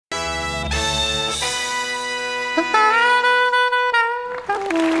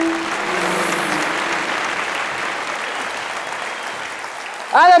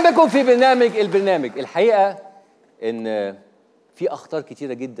اهلا بكم في برنامج البرنامج. الحقيقه ان في اخطار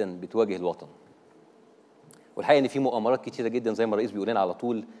كتيره جدا بتواجه الوطن، والحقيقه ان في مؤامرات كتيره جدا زي ما الرئيس بيقول لنا على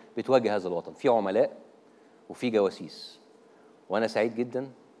طول بتواجه هذا الوطن. في عملاء وفي جواسيس، وانا سعيد جدا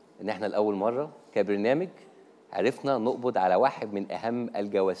ان احنا لاول مره كبرنامج عرفنا نقبض على واحد من اهم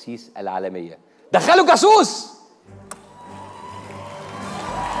الجواسيس العالميه. دخلوا جاسوس.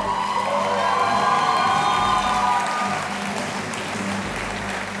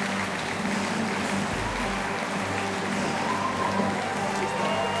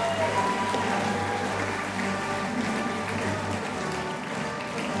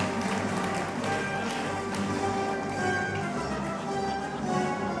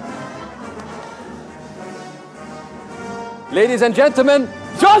 Ladies and gentlemen,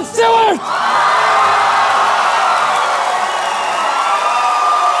 Jon Stewart!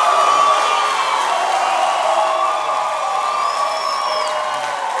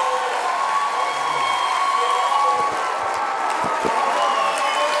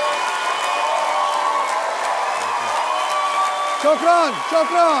 شكراً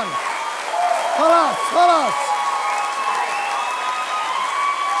شكراً خلاص خلاص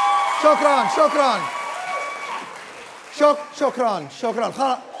شكراً شكراً شكراً شكراً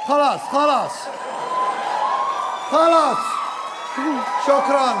خلاص خلاص خلاص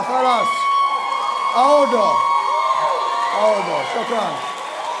شكراً خلاص عودوا شكراً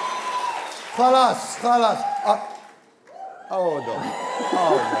خلاص عودوا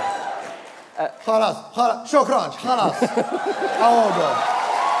خلاص شكراً خلاص عودوا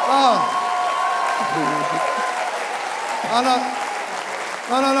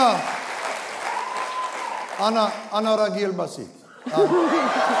أنا رجل بسيط.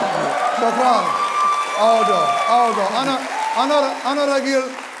 شكراً. عودوا.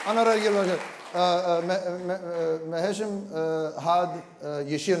 أنا رجل بسيط. ما هشم حد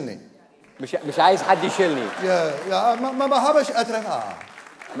يشيلني. مش عايز حد يشيلني. يا ما بحبش أترفها.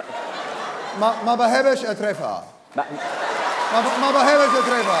 ما بحبش أترفها. ما بحبش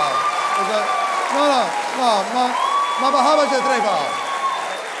أترفها. لا ما بحبش أترفها.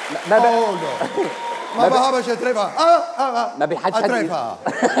 ما بحبش أترفها. ما بيحدش أترفها.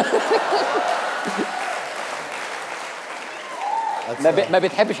 ما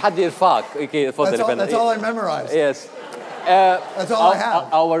بتحبش حد يرفعك. اوكي اتفضل يا فندم. That's all I memorized. Yes. That's all I have.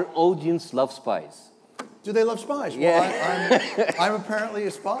 Our audience loves spies. Do they love spies? Yeah. Well, I'm apparently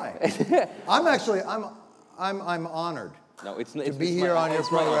a spy. I'm honored. No, it's to be here on your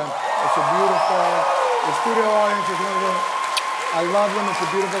program. It's a beautiful. The studio audience is wonderful. I love them. It's a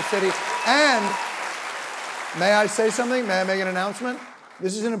beautiful city. And may I say something? May I make an announcement?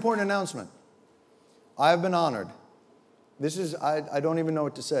 This is an important announcement. I have been honored. This is, I don't even know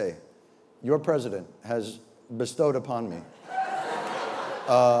what to say. Your president has bestowed upon me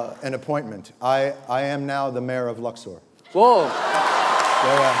an appointment. I am now the mayor of Luxor. Whoa.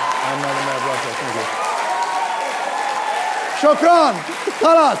 Yeah, I'm now the mayor of Luxor. Thank you. Shukran.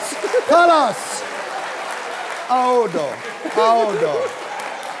 Khalas. Audo.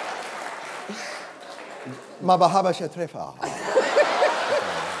 Ma bahaba shatrefa.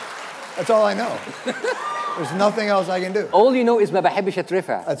 That's all I know. There's nothing else I can do. All you know is ما بحبش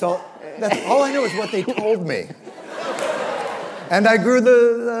أترفع. That's all I know is what they told me. And I grew the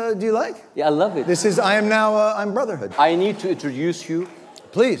do you like? Yeah, I love it. This is, I'm brotherhood. I need to introduce you.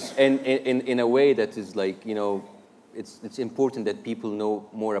 Please. In a way that is like, you know, it's important that people know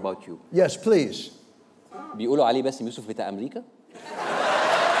more about you. Yes, please. بيقولوا عليه باسم يوسف بتاع أمريكا.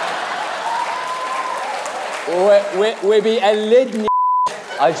 وبيقلدني.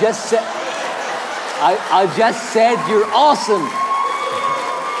 I just said you're awesome.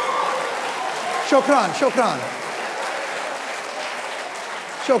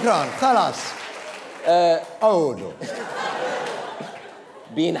 شكرا خلاص.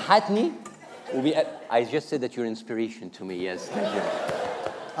 بينحتني I just said that you're an inspiration to me. Yes, thank you.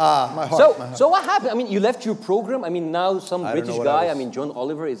 My heart. So what happened? I mean, you left your program. I mean, now some British guy, I mean, John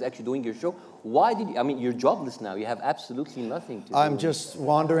Oliver is actually doing your show. Why did you, I mean, you're jobless now. You have absolutely nothing to do. I'm just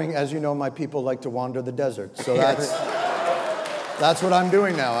wandering. As you know, my people like to wander the desert. So that's what I'm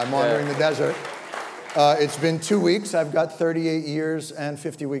doing now. I'm wandering the desert. It's been 2 weeks. I've got 38 years and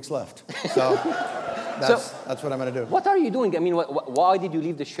 50 weeks left. So that's what I'm going to do. What are you doing? I mean, why did you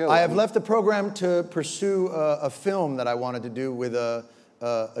leave the show? I have left the program to pursue a film that I wanted to do with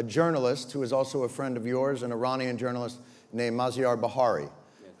a journalist who is also a friend of yours, an Iranian journalist named Maziar Bahari,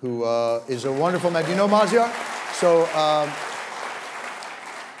 who is a wonderful man. Do you know Maziar? So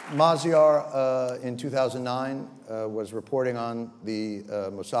Maziar in 2009 was reporting on the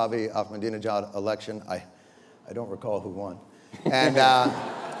Mousavi Ahmadinejad election. I don't recall who won. And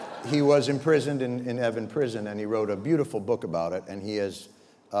he was imprisoned in Evan prison, and he wrote a beautiful book about it, and he has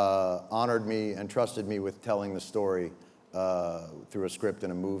honored me and trusted me with telling the story through a script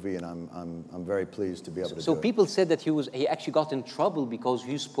and a movie, and I'm very pleased to be able to do it. So people said that he actually got in trouble because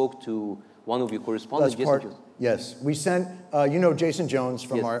he spoke to one of your correspondents. Yes, we sent, you know Jason Jones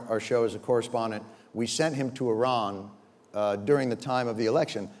from our show as a correspondent. We sent him to Iran during the time of the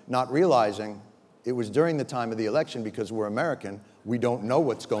election, not realizing it was during the time of the election because we're American. We don't know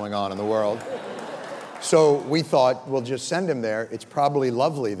what's going on in the world. So we thought, we'll just send him there. It's probably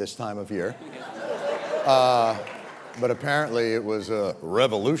lovely this time of year. But apparently it was a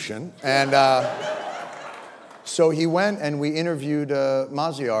revolution. And so he went and we interviewed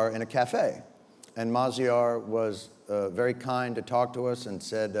Maziar in a cafe. And Maziar was very kind to talk to us and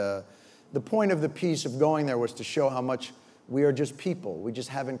said, the point of the piece of going there was to show how much we are just people. We just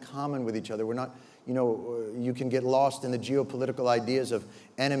have in common with each other. We're not, you know, you can get lost in the geopolitical ideas of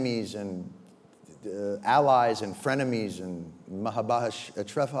enemies and allies and frenemies and mahabash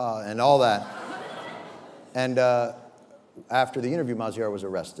trefa and all that. And after the interview, Maziar was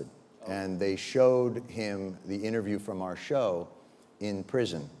arrested. And they showed him the interview from our show in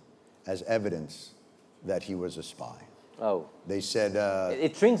prison as evidence that he was a spy. Oh. They said...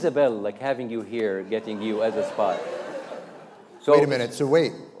 it rings a bell, like having you here, getting you as a spy. So, wait a minute, so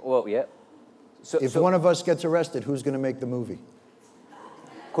wait. Well, yeah. If one of us gets arrested, who's going to make the movie?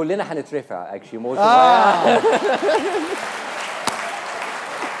 كلنا هنترفع, actually. Most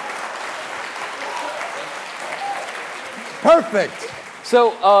Perfect.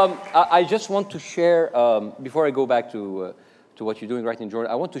 So I just want to share, before I go back to what you're doing right in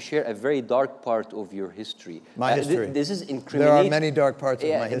Jordan, I want to share a very dark part of your history. My history. This is incriminating. There are many dark parts of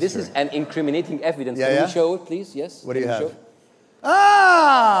my history. This is an incriminating evidence. Yeah, Can we show it, please? Yes. What do you have?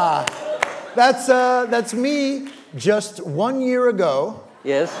 That's me just 1 year ago.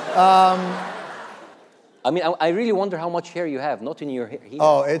 Yes. I mean, I really wonder how much hair you have, not in your hair.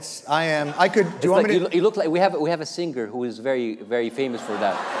 Oh, I could, do you want me to? You look like, we have a singer who is very, very famous for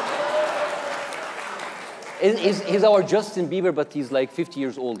that. He's our Justin Bieber, but he's like 50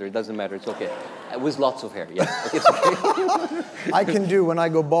 years older. It doesn't matter, it's okay. With lots of hair, yes. It's okay. I can do, when I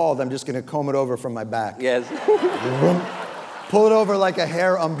go bald, I'm just gonna comb it over from my back. Yes. Pull it over like a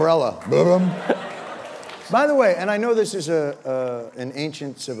hair umbrella. By the way, and I know this is an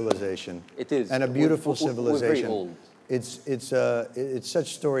ancient civilization. It is. And a beautiful civilization. We're very old. It's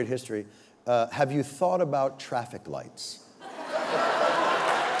such storied history. Have you thought about traffic lights?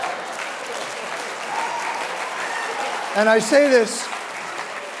 And I say this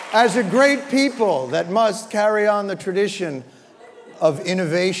as a great people that must carry on the tradition of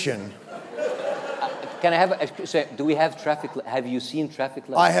innovation. Can I have do we have traffic? Have you seen traffic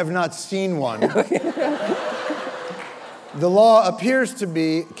lights? I have not seen one. The law appears to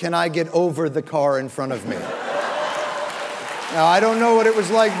be, can I get over the car in front of me? Now, I don't know what it was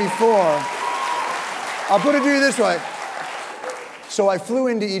like before. I'll put it to you this way. So I flew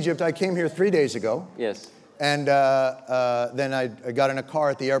into Egypt. I came here 3 days ago. Yes. And then I got in a car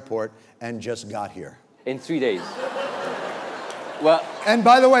at the airport and just got here. In 3 days. Well, and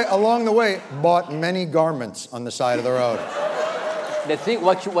by the way, along the way, bought many garments on the side of the road. The thing,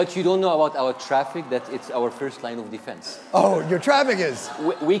 what you don't know about our traffic, that it's our first line of defense. Oh, your traffic is?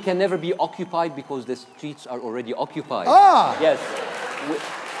 We can never be occupied because the streets are already occupied. Ah! Yes.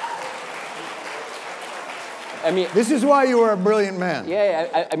 I mean, this is why you are a brilliant man.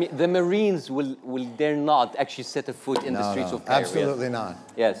 Yeah, I mean, the Marines will dare not actually set a foot in the streets of Cairo. Absolutely not.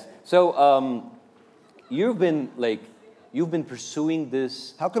 Yes. So you've been pursuing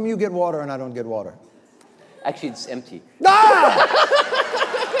this. How come you get water and I don't get water? Actually, it's empty. Ah!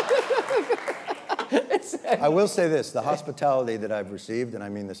 I will say this, the hospitality that I've received, and I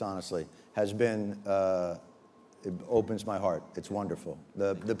mean this honestly, has been, it opens my heart. It's wonderful.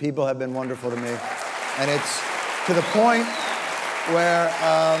 The people have been wonderful to me. And it's to the point where,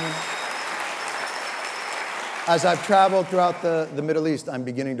 as I've traveled throughout the Middle East, I'm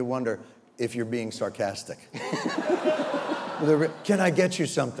beginning to wonder if you're being sarcastic. Can I get you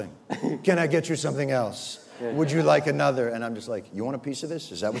something? Can I get you something else? Yeah. Would you like another? And I'm just like, you want a piece of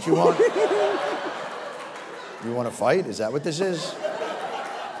this? Is that what you want? You want to fight? Is that what this is?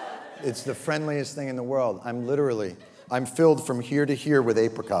 It's the friendliest thing in the world. I'm filled from here to here with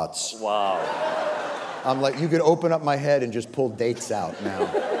apricots. Wow. I'm like, you could open up my head and just pull dates out now.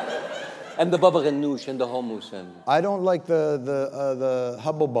 And the baba ganoush and the hummus and... I don't like the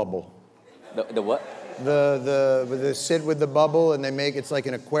hubble bubble. The what? They sit with the bubble and they make, it's like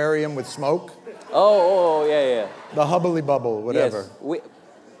an aquarium with smoke. Oh, yeah. The hubbly bubble, whatever. Yes.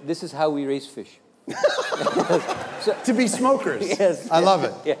 This is how we raise fish. To be smokers. Yes. I love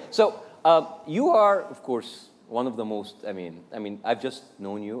it. Yeah. So you are, of course, one of the most. I mean, I've just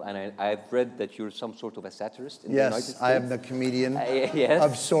known you, and I've read that you're some sort of a satirist in the United States. Yes, I am the comedian yes.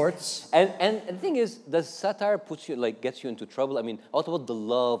 of sorts. And the thing is, does satire gets you into trouble? I mean, what about the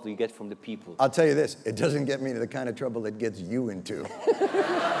love you get from the people? I'll tell you this: it doesn't get me into the kind of trouble it gets you into.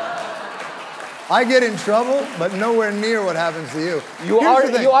 I get in trouble, but nowhere near what happens to you. You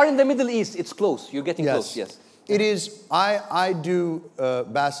are in the Middle East. It's close. You're getting close. Yes. It is. I do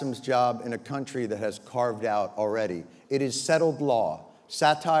Bassem's job in a country that has carved out already. It is settled law.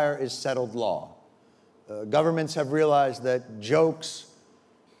 Satire is settled law. Governments have realized that jokes.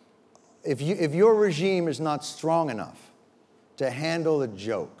 If your regime is not strong enough to handle a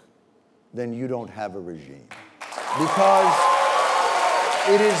joke, then you don't have a regime, because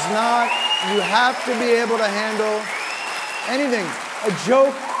it is not. You have to be able to handle anything. A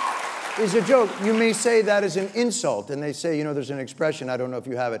joke is a joke. You may say that is an insult, and they say, you know, there's an expression, I don't know if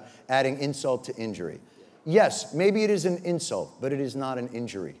you have it, adding insult to injury. Yes, maybe it is an insult, but it is not an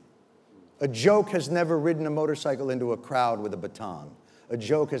injury. A joke has never ridden a motorcycle into a crowd with a baton. A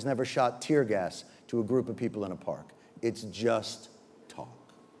joke has never shot tear gas to a group of people in a park. It's just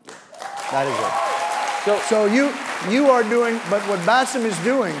talk. That is it. So you are doing, but what Bassem is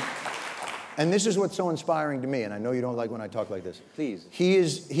doing, and this is what's so inspiring to me, and I know you don't like when I talk like this. Please. He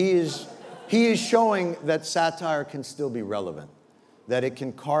is showing that satire can still be relevant, that it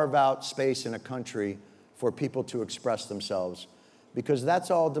can carve out space in a country for people to express themselves, because that's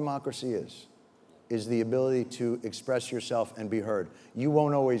all democracy is the ability to express yourself and be heard. You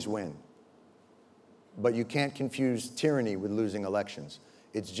won't always win, but you can't confuse tyranny with losing elections.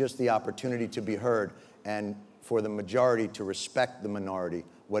 It's just the opportunity to be heard and for the majority to respect the minority,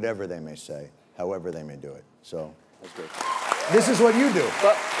 whatever they may say, however they may do it. So that's great. This is what you do.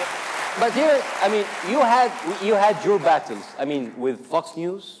 But here, I mean, you had your battles. I mean, with Fox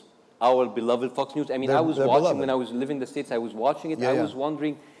News, our beloved Fox News. I mean, I was watching when I was living in the States. I was watching it. Yeah, I was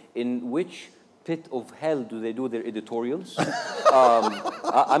wondering in which pit of hell do they do their editorials?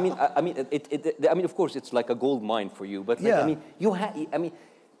 I mean, of course, it's like a gold mine for you. But like, I mean,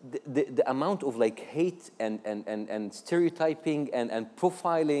 the amount of like hate and stereotyping and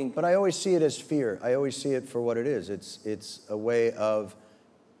profiling. But I always see it as fear. I always see it for what it is. It's a way of,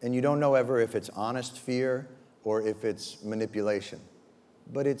 and you don't know ever if it's honest fear or if it's manipulation.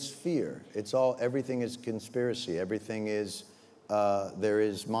 But it's fear. It's all, everything is conspiracy. Everything is, there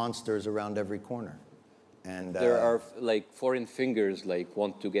is monsters around every corner. And there are like foreign fingers like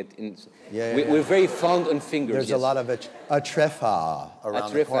want to get in. Yeah, we're very fond on fingers. There's a lot of atrefa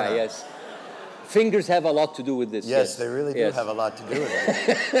around the corner. Yes. Fingers have a lot to do with this. Yes, they really do have a lot to do with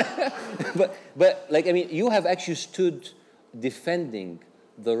it. but like, I mean, you have actually stood defending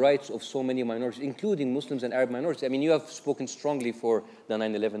the rights of so many minorities, including Muslims and Arab minorities. I mean, you have spoken strongly for the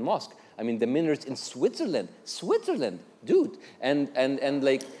 9/11 mosque. I mean, the minarets in Switzerland, dude, and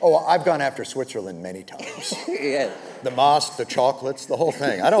like. Oh, I've gone after Switzerland many times. Yeah. The mosque, the chocolates, the whole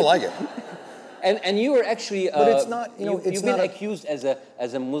thing. I don't like it. And you were actually. But it's not. You know, you've been accused as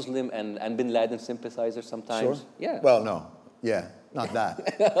a Muslim and Bin Laden sympathizer sometimes. Sure. Yeah. Well, no. Yeah, not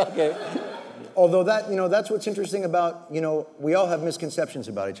that. Okay. Although that, you know, that's what's interesting about, you know, we all have misconceptions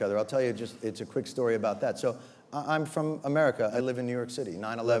about each other. I'll tell you it's a quick story about that. So I'm from America. I live in New York City.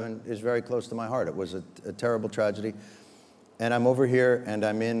 9/11 is very close to my heart. It was a terrible tragedy. And I'm over here and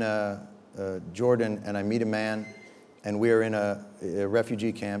I'm in Jordan and I meet a man and we are in a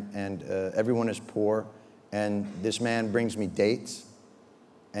refugee camp and everyone is poor. And this man brings me dates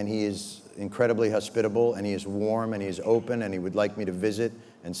and he is incredibly hospitable and he is warm and he is open and he would like me to visit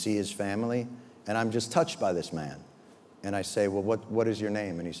and see his family. And I'm just touched by this man. And I say, well, what is your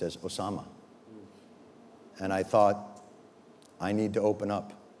name? And he says, Osama. And I thought, I need to open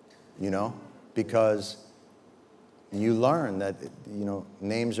up, you know, because you learn that, you know,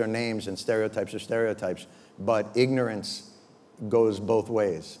 names are names and stereotypes are stereotypes, but ignorance goes both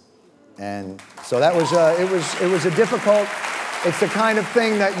ways. And so that was, it was a difficult, it's the kind of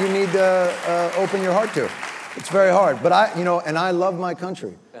thing that you need to open your heart to. It's very hard, but I, you know, and I love my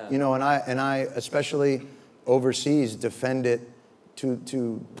country, you know, and I especially overseas defend it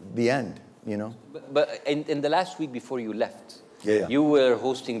to the end, you know. But in the last week before you left, you were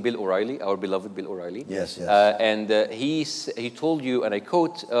hosting Bill O'Reilly, our beloved Bill O'Reilly. Yes, yes. And he told you, and I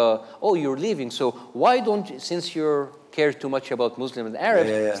quote, "Oh, you're leaving, so why don't you, since you care too much about Muslim and Arab,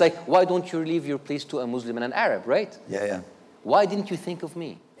 it's like why don't you leave your place to a Muslim and an Arab, right?" Yeah, yeah. Why didn't you think of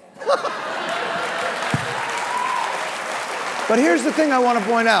me? But here's the thing I want to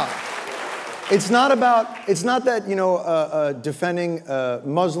point out. It's not that, you know, defending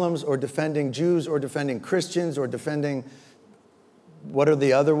Muslims or defending Jews or defending Christians or defending, what are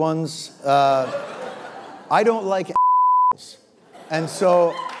the other ones? I don't like assholes. And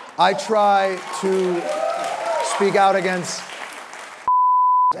so I try to speak out against.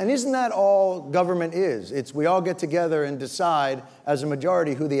 And isn't that all government is? It's we all get together and decide as a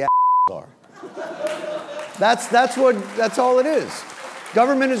majority who the assholes are. That's all it is.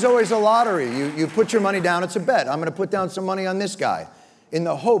 Government is always a lottery. You put your money down, it's a bet. I'm going to put down some money on this guy in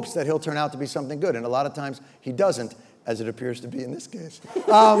the hopes that he'll turn out to be something good. And a lot of times he doesn't, as it appears to be in this case.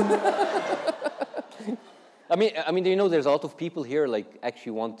 I mean, you know, there's a lot of people here, like,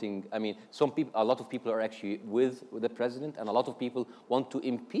 actually wanting. I mean, a lot of people are actually with the president, and a lot of people want to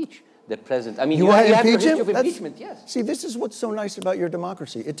impeach the president. I mean, you want to have impeach a him? history of impeachment, yes. See, this is what's so nice about your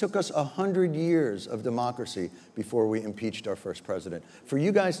democracy. It took us 100 years of democracy before we impeached our first president. For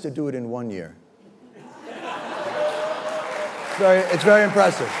you guys to do it in 1 year, it's very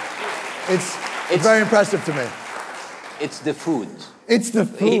impressive. It's very impressive to me. It's the food. It's the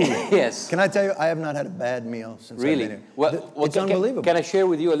food. Yes. Can I tell you, I have not had a bad meal since really? I've been here. Well, it's unbelievable. Can I share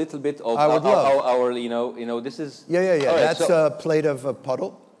with you a little bit of our you know, this is... Yeah. Right, that's a plate of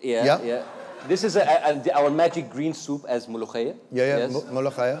puddle. Yeah. This is our magic green soup as molokhaya. Yeah, yes.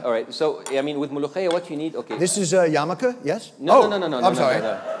 Molokhaya. All right, so, I mean, with molokhaya, what you need, okay. This is yarmulke, yes? No. I'm sorry.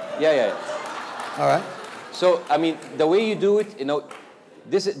 No. Yeah. All right. So, I mean, the way you do it, you know,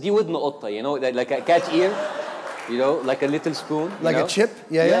 di ودن قطة, you know, like a cat ear, you know, like a little spoon. Like a chip?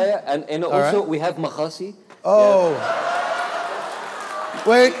 Yeah. And also, we have makhasi. Oh. Yeah.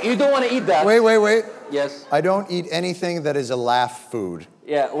 Wait. You don't want to eat that. Wait. Yes. I don't eat anything that is a laugh food.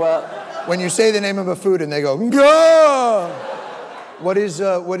 Yeah, well... When you say the name of a food and they go, Gah! What is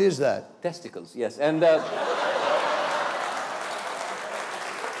that? Testicles, yes. And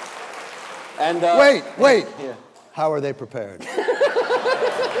Wait. Yeah. How are they prepared?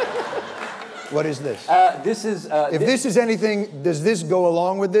 What is this? This is... if this is anything, does this go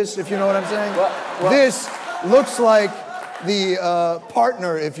along with this, if you know what I'm saying? Well, this looks like the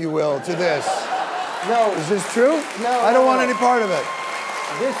partner, if you will, to this. No. Is this true? No. I don't want any part of it.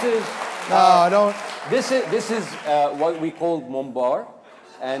 This is... No, I don't. This is what we call bombar,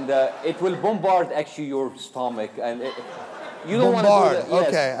 and it will bombard actually your stomach, and you don't want to do that. Yes.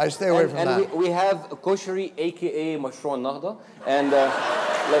 Okay, I stay away from that. And we have koshari, aka Mashroon Nahda, and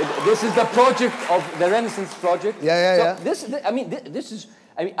this is the project of the Renaissance project. Yeah.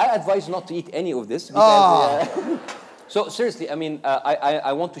 I advise not to eat any of this. Because, so seriously, I mean,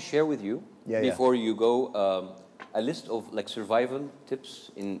 I want to share with you before you go. A list of like survival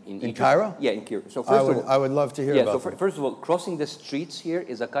tips in Egypt. Cairo? Yeah, in Cairo. So I would love to hear about so first of all, crossing the streets here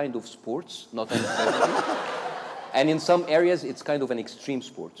is a kind of sports, not a necessity. And in some areas, it's kind of an extreme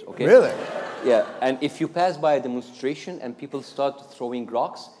sport, okay? Really? Yeah, and if you pass by a demonstration and people start throwing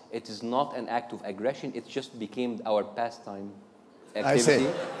rocks, it is not an act of aggression, it just became our pastime activity. I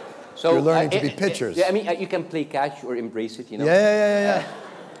see. So you're learning to be pitchers. Yeah, I mean, you can play catch or embrace it, you know? Yeah.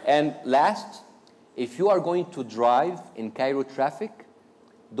 And last, if you are going to drive in Cairo traffic,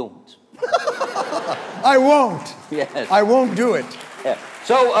 don't. I won't. Yes. I won't do it. Yeah.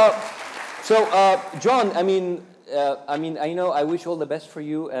 So, John, I mean, I know. I wish all the best for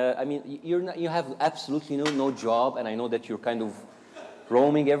you. I mean, you have absolutely no job, and I know that you're kind of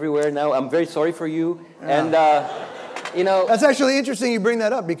roaming everywhere now. I'm very sorry for you, and you know. That's actually interesting you bring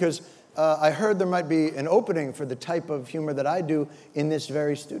that up because I heard there might be an opening for the type of humor that I do in this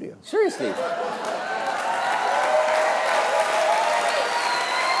very studio. Seriously.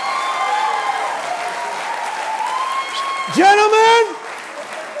 Gentlemen,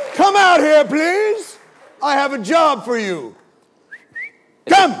 come out here, please. I have a job for you.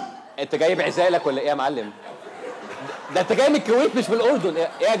 Come. انت جاي بعزالك ولا ايه يا معلم؟ ده انت جاي من الكويت مش من الاردن، ايه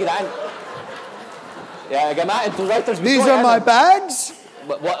يا جدعان؟ يا جماعه انتوا رايترز بتوعي. These are my bags.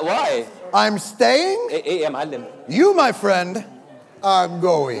 Why? I'm staying. ايه يا معلم؟ You, my friend, are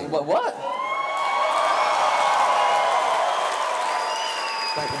going. What?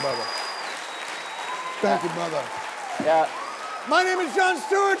 Thank you, brother. Thank you, brother. Yeah. My name is Jon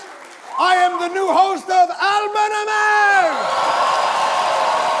Stewart. I am the new host of Albernameg.